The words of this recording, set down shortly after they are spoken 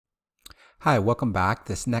Hi, welcome back.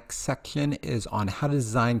 This next section is on how to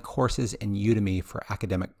design courses in Udemy for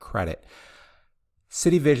academic credit.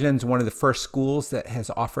 City Vision is one of the first schools that has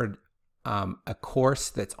offered a course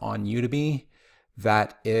that's on Udemy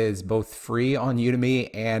that is both free on Udemy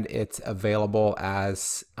and it's available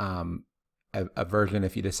as a version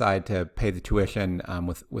if you decide to pay the tuition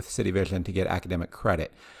with City Vision to get academic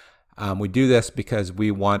credit. We do this because we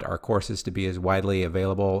want our courses to be as widely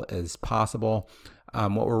available as possible.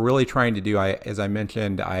 What we're really trying to do, as I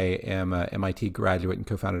mentioned, I am an MIT graduate and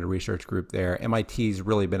co-founded a research group there. MIT's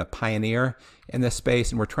really been a pioneer in this space,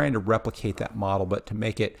 and we're trying to replicate that model, but to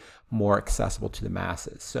make it more accessible to the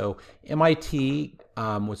masses. So MIT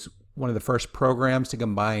was one of the first programs to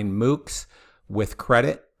combine MOOCs with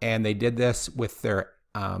credit, and they did this with their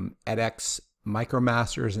edX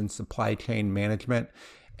MicroMasters in Supply Chain Management.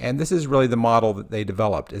 And this is really the model that they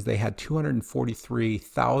developed, is they had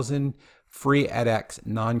 243,000 free edX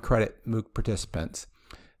non-credit MOOC participants.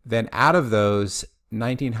 Then out of those,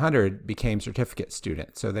 1,900 became certificate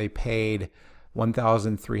students. So they paid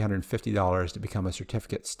 $1,350 to become a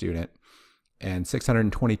certificate student, and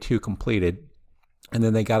 622 completed. And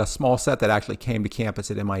then they got a small set that actually came to campus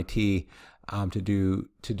at MIT to do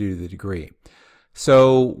the degree.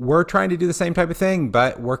 So we're trying to do the same type of thing,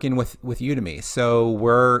 but working with Udemy.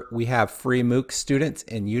 So we have free MOOC students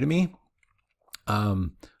in Udemy.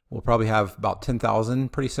 We'll probably have about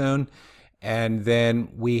 10,000 pretty soon. And then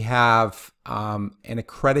we have an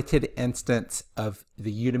accredited instance of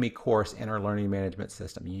the Udemy course in our learning management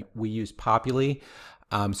system. We use Populi.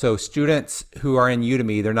 So students who are in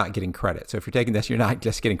Udemy, they're not getting credit. So if you're taking this, you're not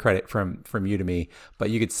just getting credit from Udemy, but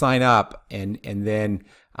you could sign up and then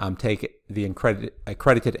take the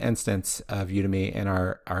accredited instance of Udemy in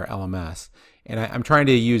our LMS. And I'm trying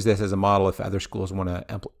to use this as a model if other schools want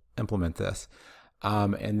to implement this.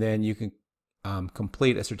 And then you can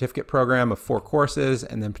complete a certificate program of 4 courses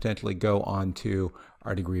and then potentially go on to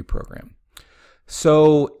our degree program.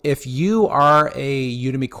 So if you are a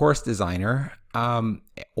Udemy course designer,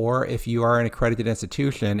 or if you are an accredited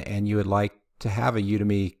institution and you would like to have a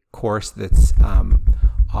Udemy course that's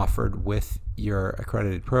offered with your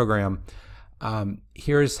accredited program,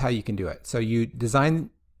 here's how you can do it. So you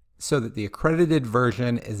design so that the accredited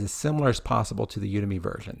version is as similar as possible to the Udemy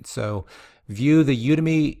version. So view the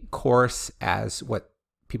Udemy course as what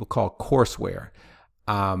people call courseware,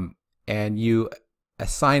 and you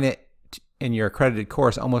assign it in your accredited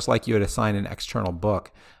course almost like you would assign an external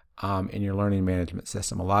book in your learning management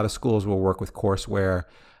system. A lot of schools will work with courseware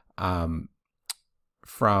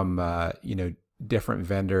from different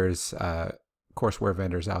vendors, courseware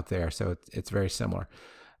vendors out there, so it's very similar.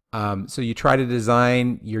 So you try to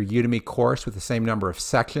design your Udemy course with the same number of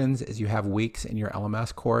sections as you have weeks in your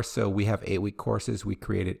LMS course. So we have 8-week courses. We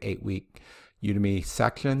created 8-week Udemy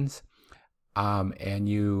sections, and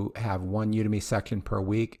you have 1 Udemy section per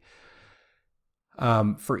week.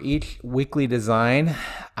 For each weekly design,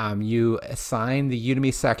 you assign the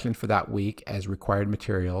Udemy section for that week as required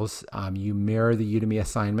materials. You mirror the Udemy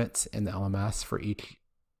assignments in the LMS for each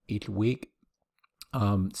week.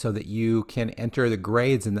 So that you can enter the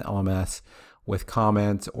grades in the LMS with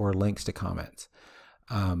comments or links to comments.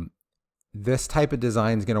 This type of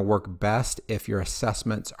design is going to work best if your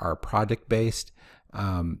assessments are project-based.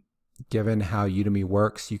 Given how Udemy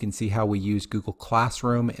works, you can see how we use Google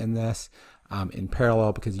Classroom in this in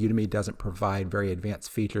parallel, because Udemy doesn't provide very advanced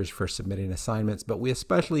features for submitting assignments, but we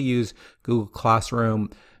especially use Google Classroom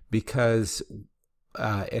because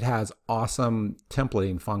it has awesome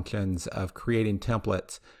templating functions of creating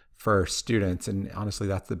templates for students, and honestly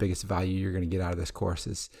that's the biggest value you're going to get out of this course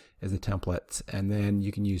is the templates. And then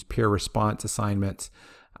you can use peer response assignments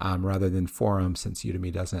rather than forums, since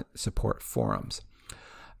Udemy doesn't support forums.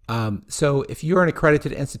 So if you're an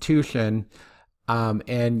accredited institution,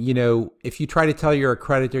 and if you try to tell your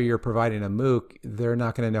accreditor you're providing a MOOC, they're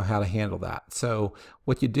not going to know how to handle that. So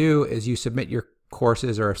what you do is you submit your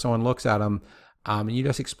courses, or if someone looks at them, and you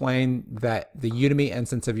just explain that the Udemy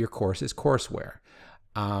instance of your course is courseware.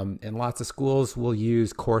 And lots of schools will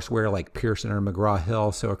use courseware like Pearson or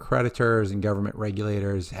McGraw-Hill, so accreditors and government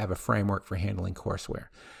regulators have a framework for handling courseware.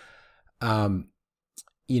 One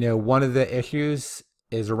of the issues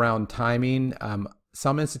is around timing.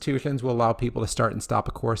 Some institutions will allow people to start and stop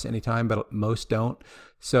a course anytime, but most don't.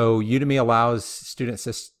 So Udemy allows students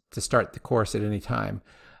to start the course at any time.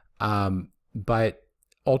 But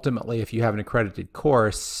ultimately, if you have an accredited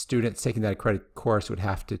course, students taking that accredited course would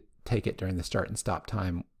have to take it during the start and stop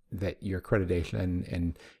time that your accreditation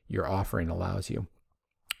and your offering allows you.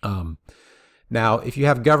 Now, if you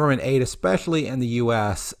have government aid, especially in the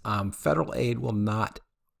US, federal aid will not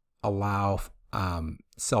allow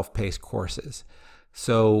self-paced courses.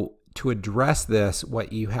 So to address this,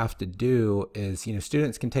 what you have to do is,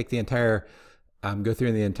 students can take the entire, go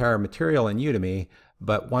through the entire material in Udemy,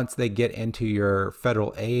 but once they get into your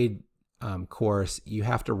federal aid course, you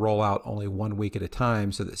have to roll out only 1 week at a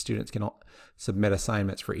time so that students can submit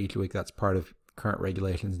assignments for each week. That's part of current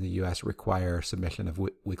regulations in the U.S. require submission of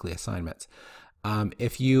weekly assignments.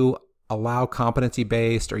 If you allow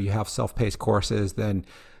competency-based or you have self-paced courses, then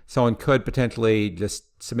someone could potentially just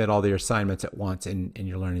submit all their assignments at once in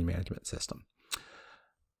your learning management system.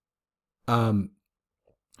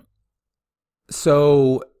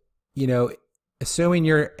 So, assuming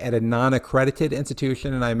you're at a non-accredited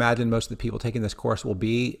institution, and I imagine most of the people taking this course will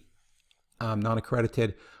be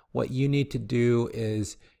non-accredited, what you need to do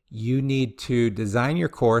is you need to design your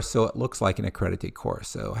course so it looks like an accredited course.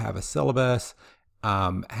 So have a syllabus,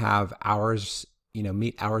 have hours,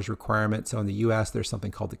 meet hours requirements. So in the US, there's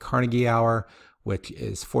something called the Carnegie Hour, which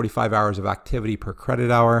is 45 hours of activity per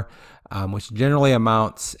credit hour, which generally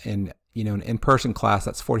amounts in, an in-person class,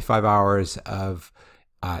 that's 45 hours of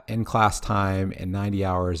in-class time and 90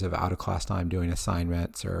 hours of out-of-class time doing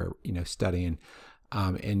assignments or, studying.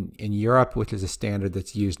 In Europe, which is a standard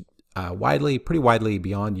that's used pretty widely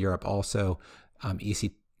beyond Europe also,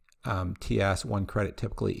 ECTS, 1 credit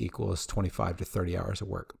typically equals 25 to 30 hours of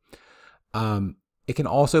work. It can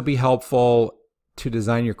also be helpful to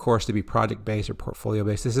design your course to be project-based or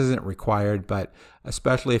portfolio-based. This isn't required, but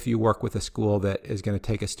especially if you work with a school that is going to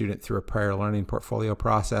take a student through a prior learning portfolio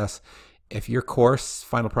process, if your course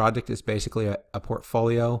final project is basically a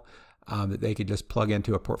portfolio that they could just plug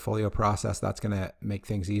into a portfolio process, that's going to make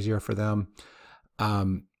things easier for them.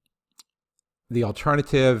 The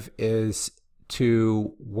alternative is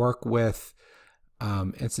to work with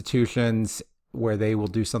institutions where they will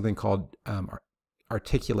do something called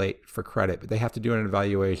Articulate for credit, but they have to do an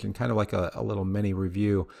evaluation, kind of like a little mini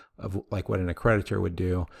review of like what an accreditor would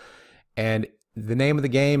do. And the name of the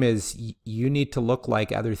game is you need to look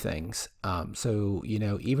like other things. So,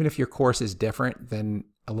 even if your course is different than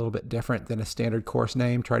a little bit different than a standard course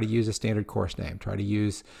name, try to use a standard course name. Try to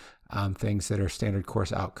use things that are standard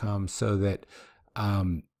course outcomes so that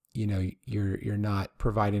you're not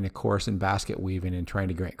providing a course in basket weaving and trying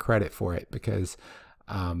to grant credit for it, because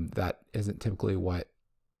that isn't typically what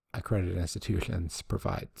accredited institutions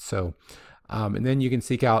provide. So, and then you can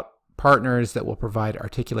seek out partners that will provide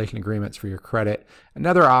articulation agreements for your credit.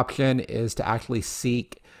 Another option is to actually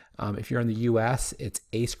seek, if you're in the US, it's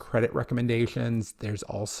ACE credit recommendations. There's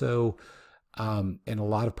also, in a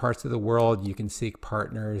lot of parts of the world, you can seek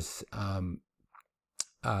partners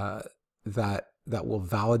that will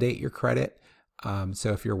validate your credit.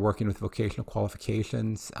 So if you're working with vocational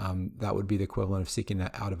qualifications, that would be the equivalent of seeking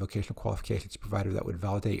out a vocational qualifications provider that would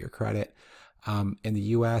validate your credit. In the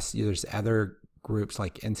US, there's other groups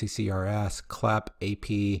like NCCRS, CLEP,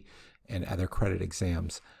 AP, and other credit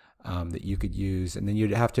exams that you could use. And then you'd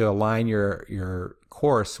have to align your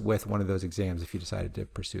course with one of those exams if you decided to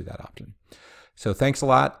pursue that option. So thanks a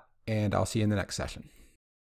lot, and I'll see you in the next session.